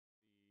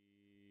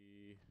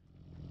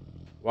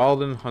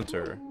Walden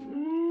Hunter.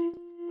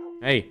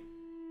 Hey.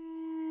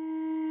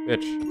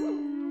 Bitch.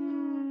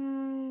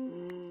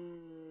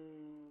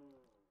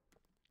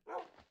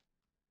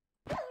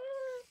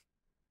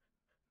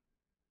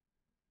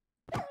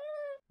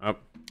 Oh.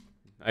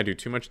 I do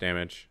too much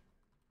damage.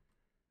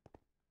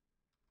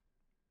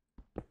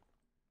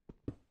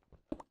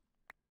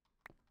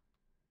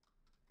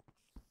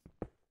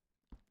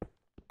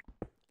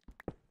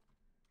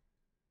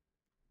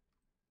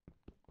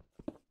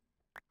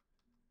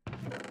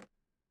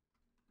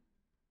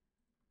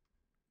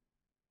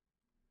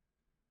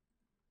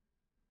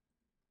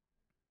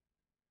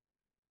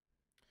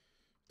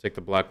 Take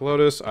the Black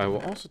Lotus. I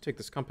will also take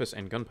this compass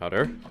and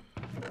gunpowder.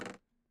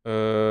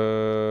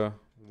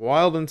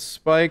 Wild and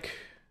Spike.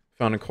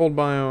 Found in cold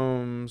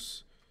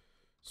biomes.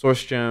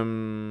 Source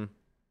gem.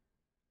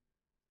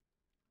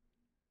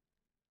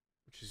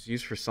 Which is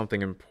used for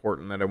something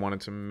important that I wanted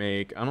to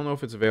make. I don't know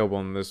if it's available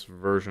in this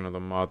version of the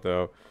mod,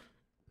 though.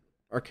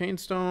 Arcane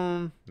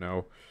Stone?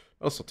 No.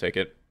 I'll still take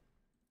it.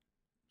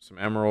 Some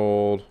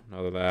Emerald.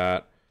 None of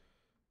that.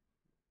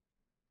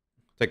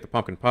 Take the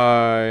Pumpkin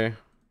Pie.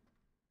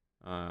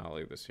 I'll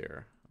leave this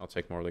here. I'll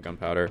take more of the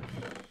gunpowder.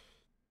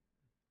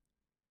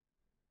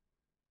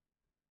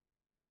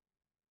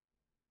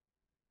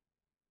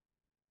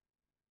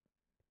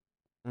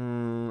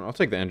 I'll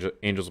take the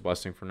Angel's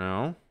Blessing for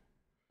now.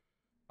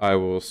 I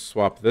will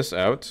swap this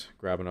out.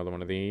 Grab another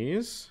one of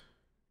these.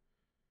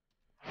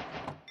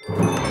 There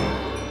we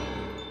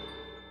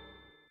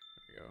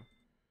go.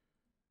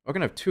 I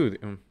can have two.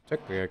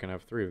 Technically, I can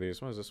have three of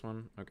these. What is this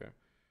one? Okay.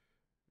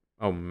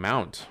 Oh,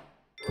 Mount.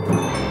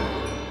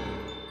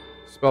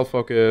 Spell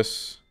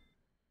Focus.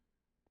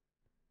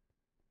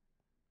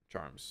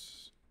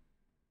 Charms.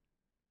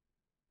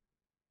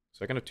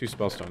 So I can have two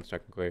spell stones,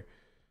 technically.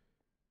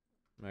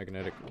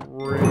 Magnetic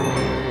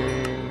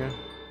Ring. Which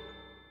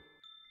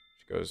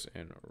goes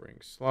in a ring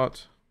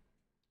slot.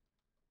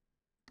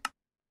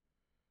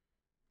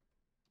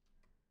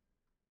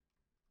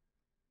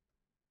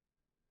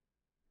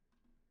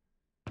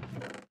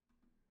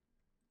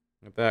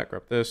 Grab that,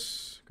 grab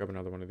this, grab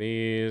another one of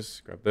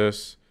these, grab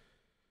this.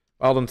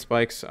 Wild and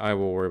Spikes, I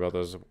will worry about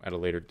those at a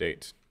later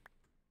date.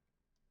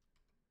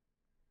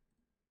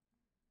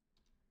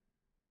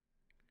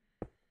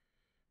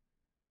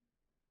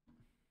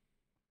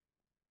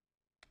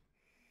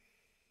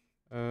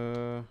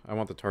 I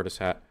want the TARDIS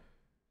hat.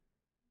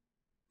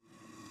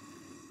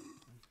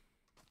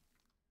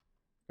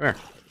 Come here.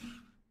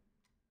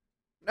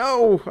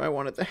 No, I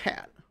wanted the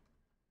hat.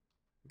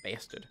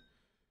 Bastard.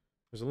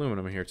 There's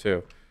aluminum here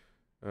too.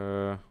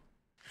 I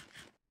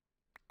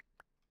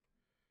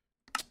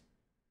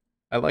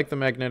like the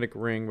magnetic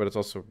ring, but it's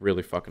also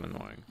really fucking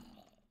annoying.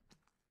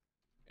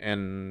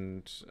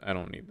 And I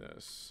don't need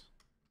this.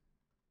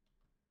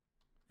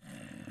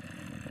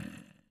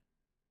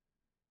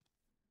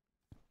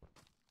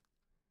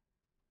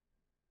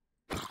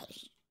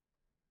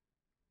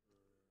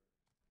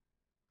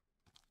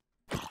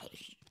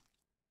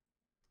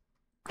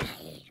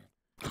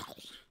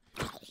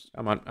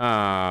 Come on.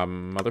 Ah,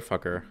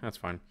 motherfucker. That's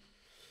fine.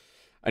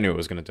 I knew it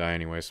was gonna die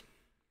anyways.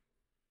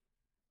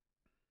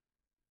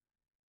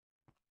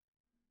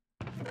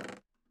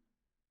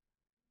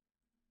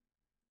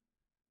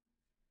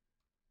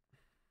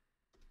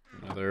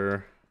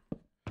 Another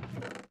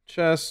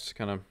chest.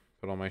 Kind of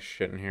put all my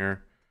shit in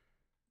here.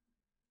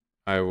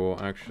 I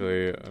will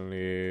actually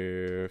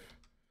leave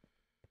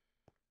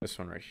this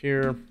one right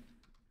here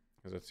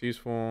because it's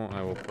useful.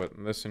 I will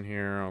put this in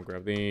here. I'll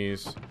grab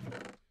these.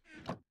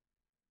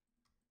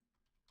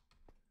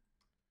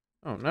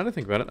 Oh, now that I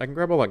think about it, I can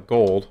grab all that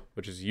gold,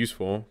 which is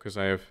useful because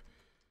I have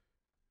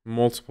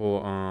multiple.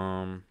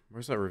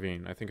 Where's that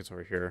ravine? I think it's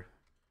over here.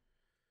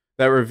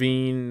 That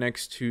ravine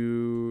next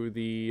to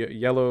the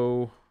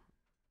yellow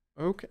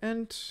oak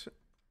end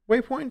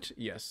waypoint?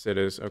 Yes, it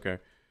is. Okay.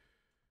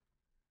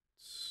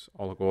 It's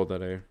all the gold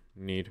that I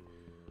need.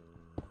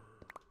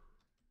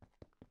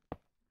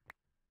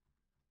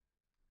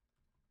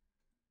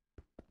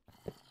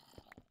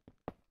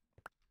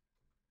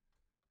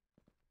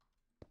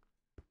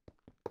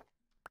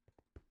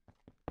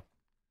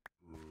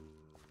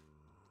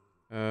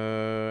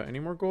 Any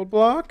more gold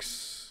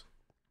blocks?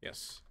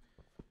 Yes.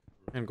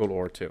 And gold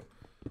ore, too.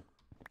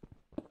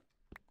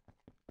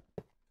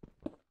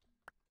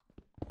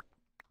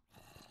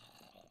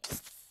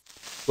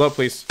 Blow up,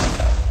 please.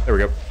 There we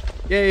go.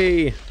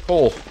 Yay!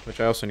 Coal, which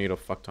I also need a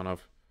fuck ton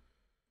of.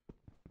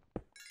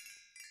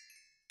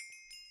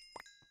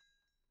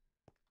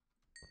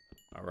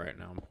 Alright,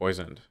 now I'm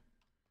poisoned.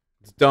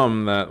 It's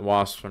dumb that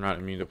wasps are not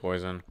immune to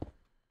poison.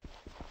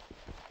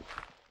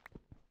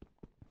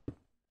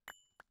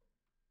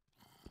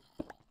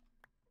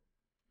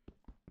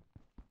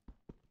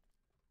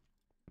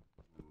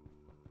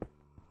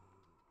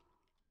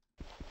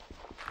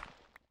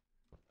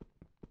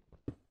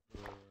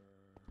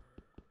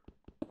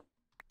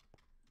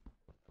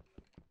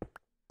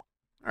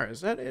 Alright,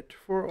 is that it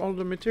for all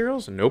the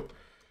materials? Nope.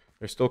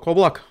 There's still coal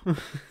block.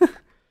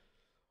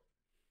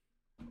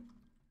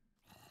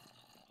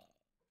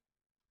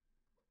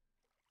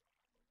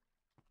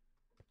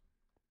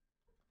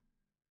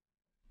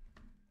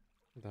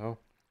 What the hell?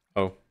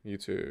 Oh,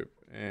 YouTube.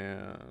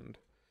 And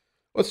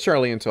what's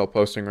Charlie Intel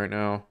posting right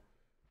now?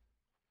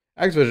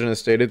 Activision has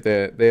stated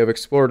that they have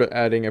explored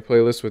adding a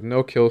playlist with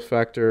no kill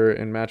factor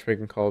in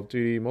matchmaking Call of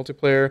Duty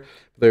multiplayer,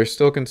 but they're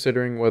still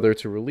considering whether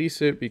to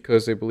release it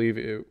because they believe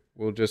it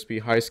will just be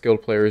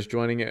high-skilled players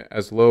joining it,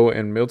 as low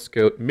and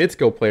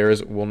mid-skill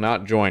players will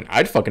not join.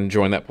 I'd fucking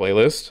join that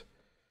playlist.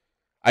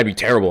 I'd be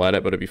terrible at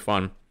it, but it'd be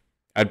fun.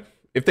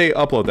 If they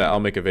upload that, I'll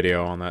make a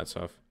video on that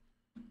stuff.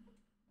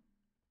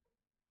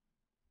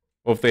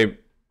 Well, if they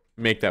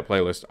make that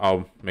playlist,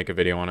 I'll make a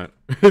video on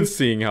it,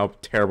 seeing how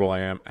terrible I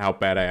am, how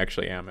bad I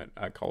actually am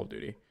at Call of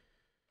Duty.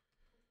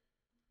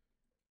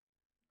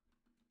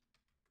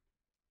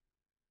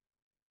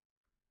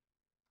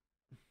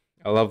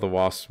 I love the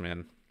wasps,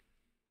 man.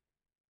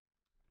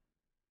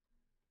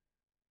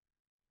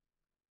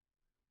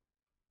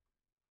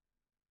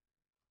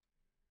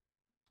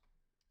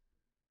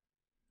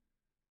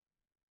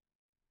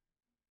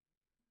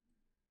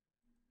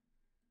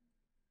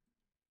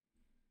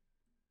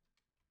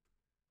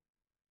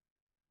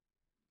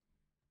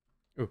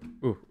 Ooh,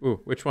 ooh, ooh,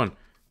 which one?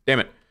 Damn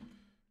it.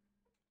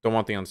 Don't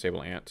want the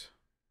unstable ant.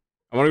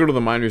 I want to go to the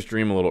miner's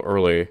dream a little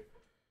early.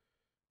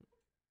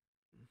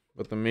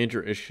 But the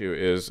major issue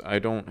is I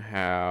don't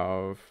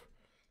have...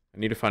 I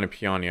need to find a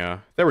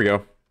Pioneer. There we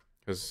go.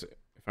 Because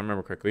if I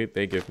remember correctly,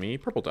 they give me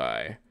purple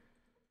dye.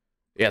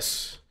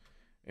 Yes.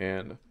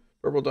 And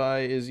purple dye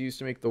is used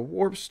to make the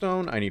warp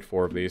stone. I need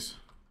 4 of these.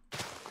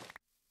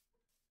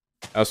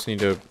 I also need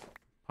to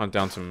hunt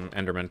down some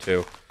endermen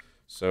too.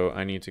 So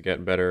I need to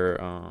get better...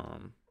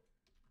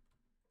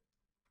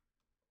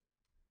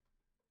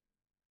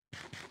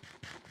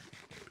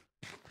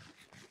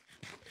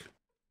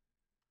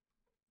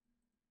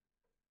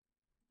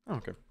 Oh,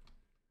 okay.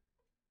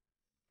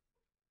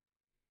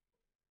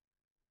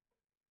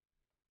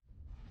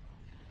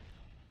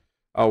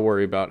 I'll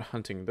worry about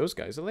hunting those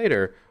guys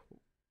later.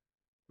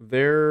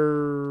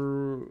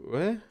 They're...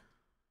 What?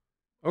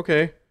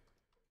 Okay.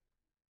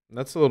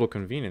 That's a little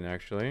convenient,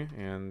 actually.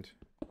 And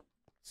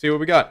see what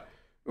we got.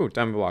 Ooh,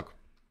 diamond block.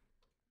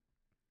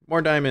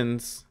 More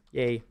diamonds.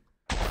 Yay.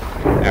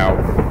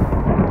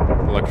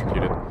 Ow.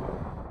 Electrocuted.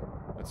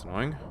 That's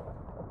annoying.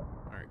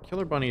 Alright,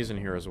 killer bunny's in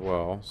here as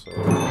well, so...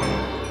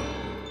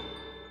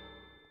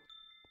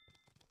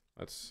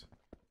 Let's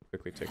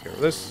quickly take care of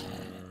this.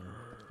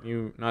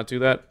 You not do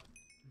that?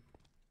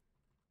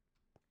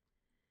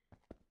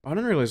 Oh, I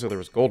didn't realize that there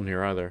was gold in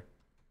here either.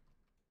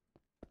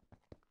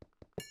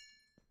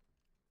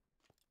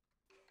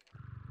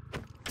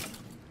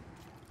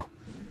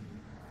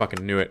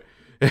 Fucking knew it.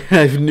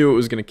 I knew it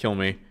was gonna kill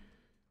me.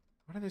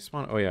 Why did they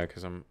spawn? Oh yeah,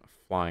 because I'm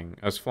flying.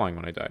 I was flying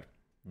when I died.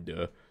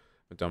 Duh.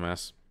 A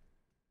dumbass.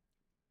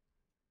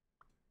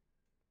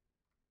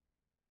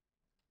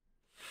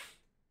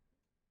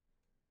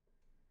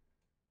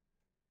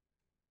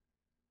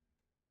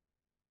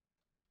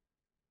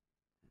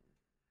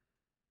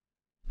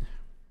 I'm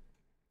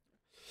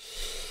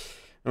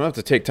gonna have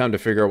to take time to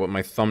figure out what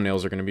my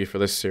thumbnails are gonna be for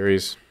this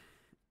series.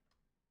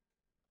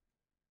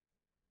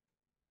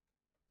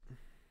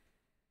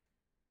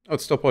 Oh,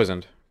 it's still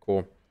poisoned.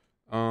 Cool.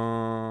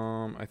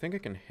 I think I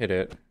can hit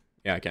it.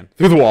 Yeah, I can.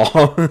 Through the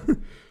wall.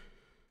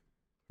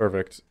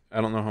 Perfect.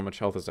 I don't know how much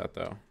health is that,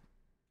 though.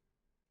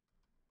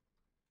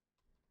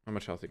 How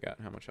much health you got?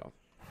 How much health?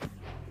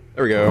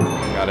 There we go.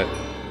 Got it.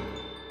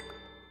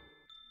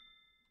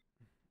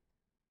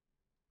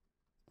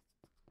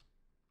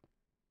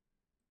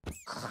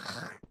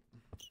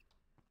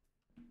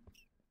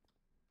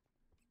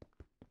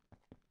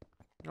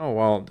 Oh,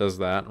 well, it does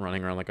that.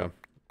 Running around like a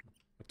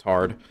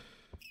tard.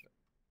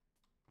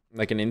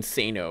 Like an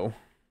insano.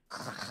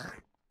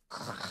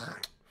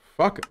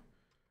 Fuck.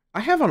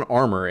 I have on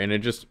armor and it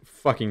just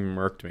fucking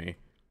murked me.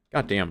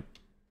 God damn.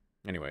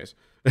 Anyways.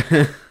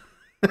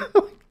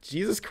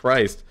 Jesus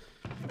Christ.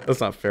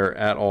 That's not fair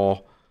at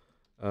all.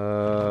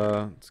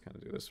 Let's kind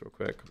of do this real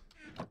quick.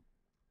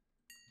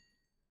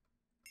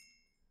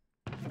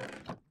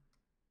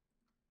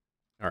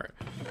 Alright.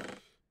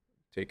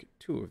 Take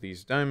 2 of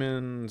these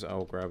diamonds.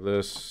 I'll grab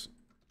this.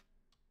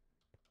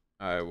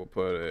 I will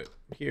put it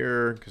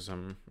here because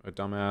I'm a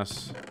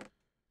dumbass.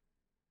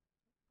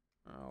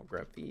 I'll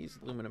grab these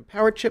aluminum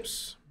power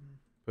chips.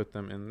 Put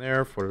them in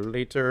there for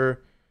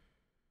later.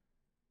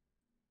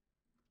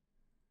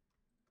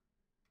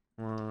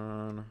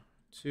 1,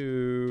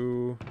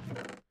 2.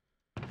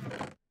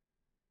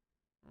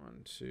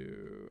 1,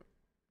 2.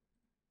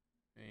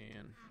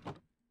 And...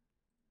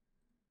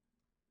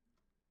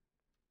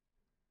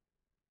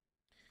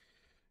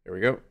 There we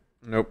go.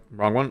 Nope,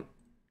 wrong one.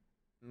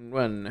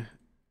 1,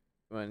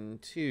 1,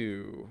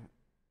 2.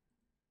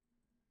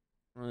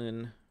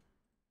 1.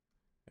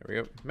 There we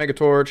go. Mega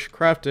torch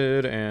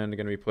crafted and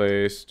gonna be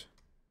placed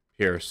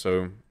here,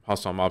 so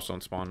hostile mobs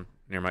don't spawn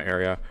near my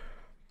area.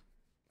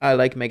 I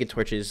like mega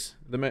torches.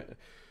 The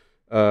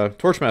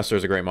Torchmaster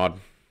is a great mod.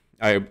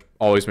 I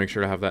always make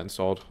sure to have that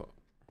installed.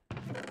 Let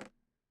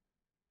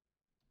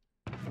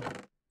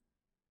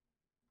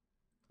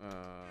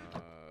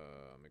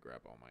me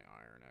grab all my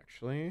iron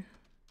actually.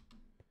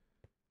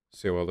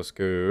 See how well this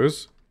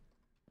goes.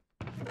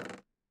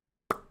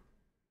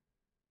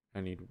 I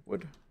need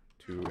wood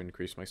to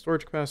increase my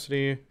storage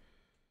capacity.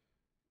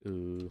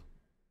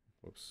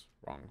 Whoops,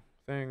 wrong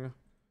thing.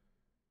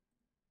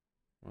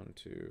 1,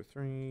 2,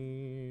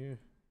 3.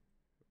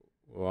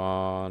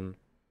 1.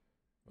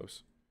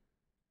 Whoops.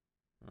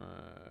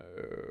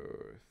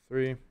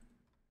 3.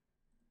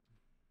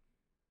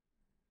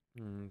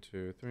 1,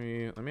 2,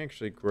 3. Let me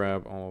actually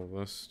grab all of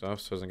this stuff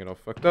so it doesn't get all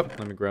fucked up.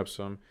 Let me grab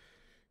some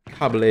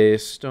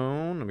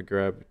cobblestone. Let me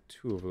grab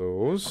 2 of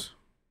those.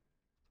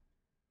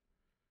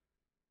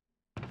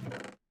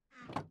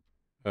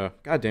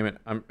 God damn it.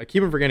 I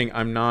keep on forgetting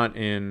I'm not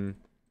in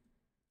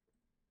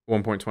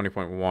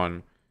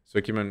 1.20.1. So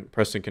I keep on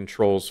pressing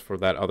controls for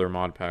that other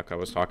mod pack I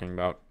was talking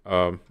about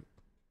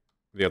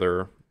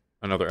another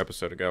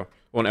episode ago.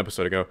 One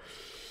episode ago.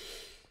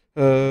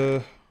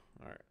 Alright.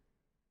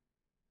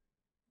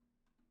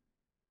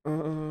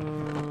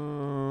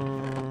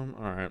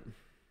 Alright.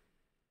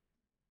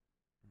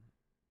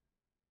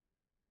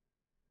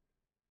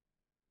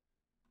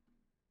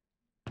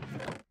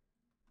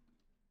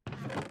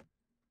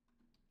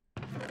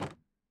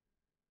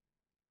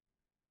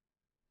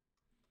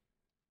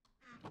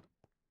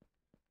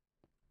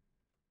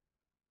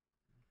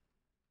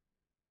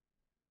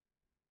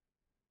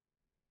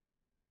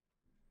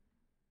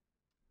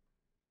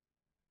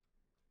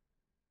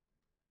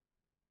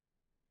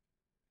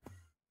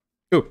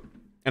 Ooh,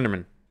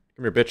 Enderman.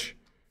 Come here, bitch.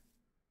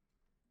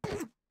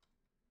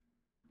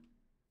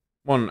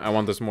 One, I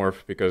want this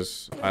morph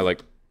because I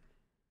like...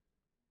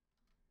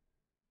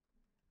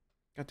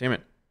 God damn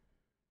it.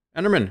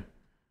 Enderman!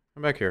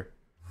 Come back here.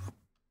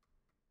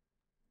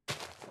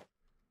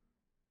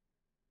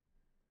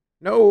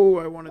 No,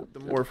 I wanted the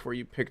morph where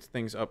you picked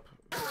things up.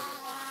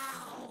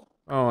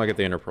 Oh, I get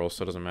the inner pearl,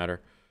 so it doesn't matter.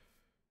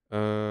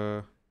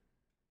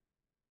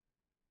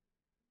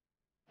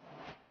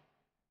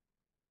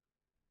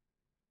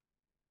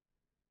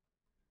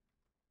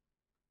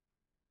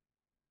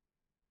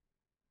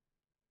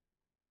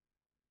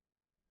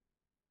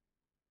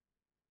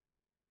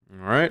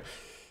 Alright.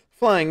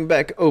 Flying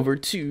back over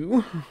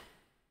to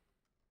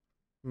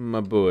my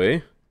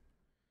boy,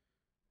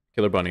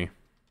 Killer Bunny.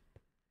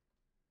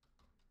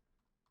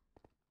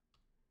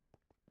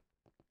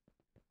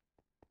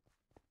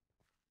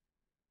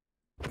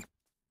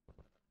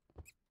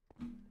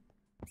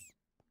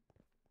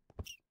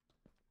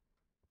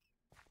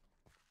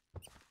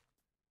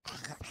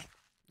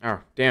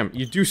 Oh, damn.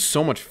 You do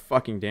so much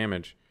fucking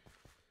damage.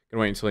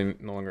 Gonna wait until he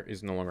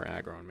is no longer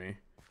aggro on me.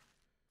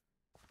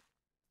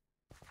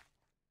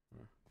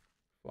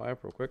 Fly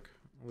up real quick.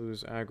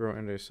 Lose aggro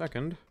in a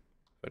second.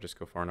 If I just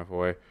go far enough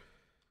away.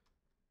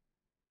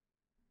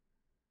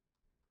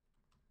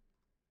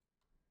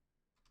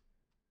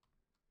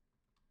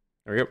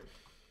 There we go.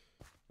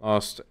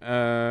 Lost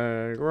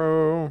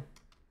aggro.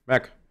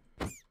 Back.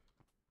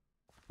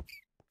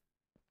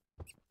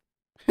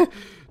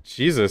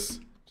 Jesus.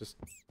 Just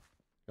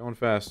going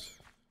fast.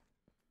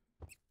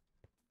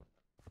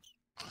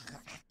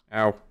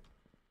 Ow.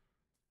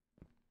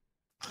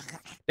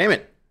 Damn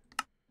it.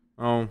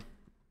 Oh.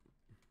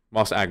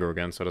 Lost aggro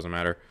again, so it doesn't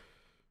matter.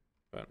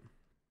 But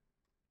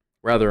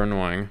rather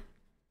annoying.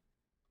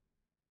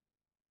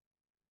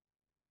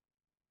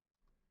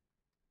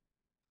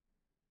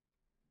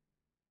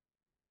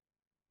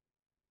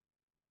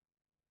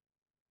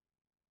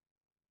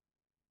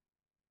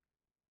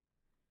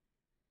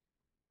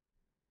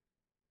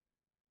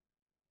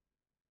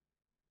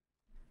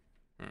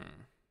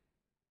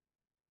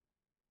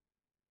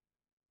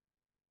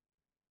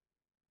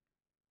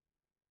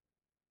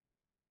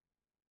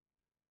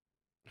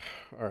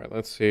 Alright,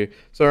 let's see.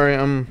 Sorry,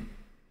 I'm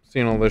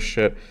seeing all this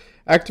shit.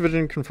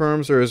 Activision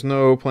confirms there is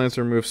no plans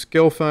to remove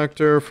skill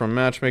factor from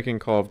matchmaking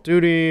Call of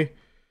Duty.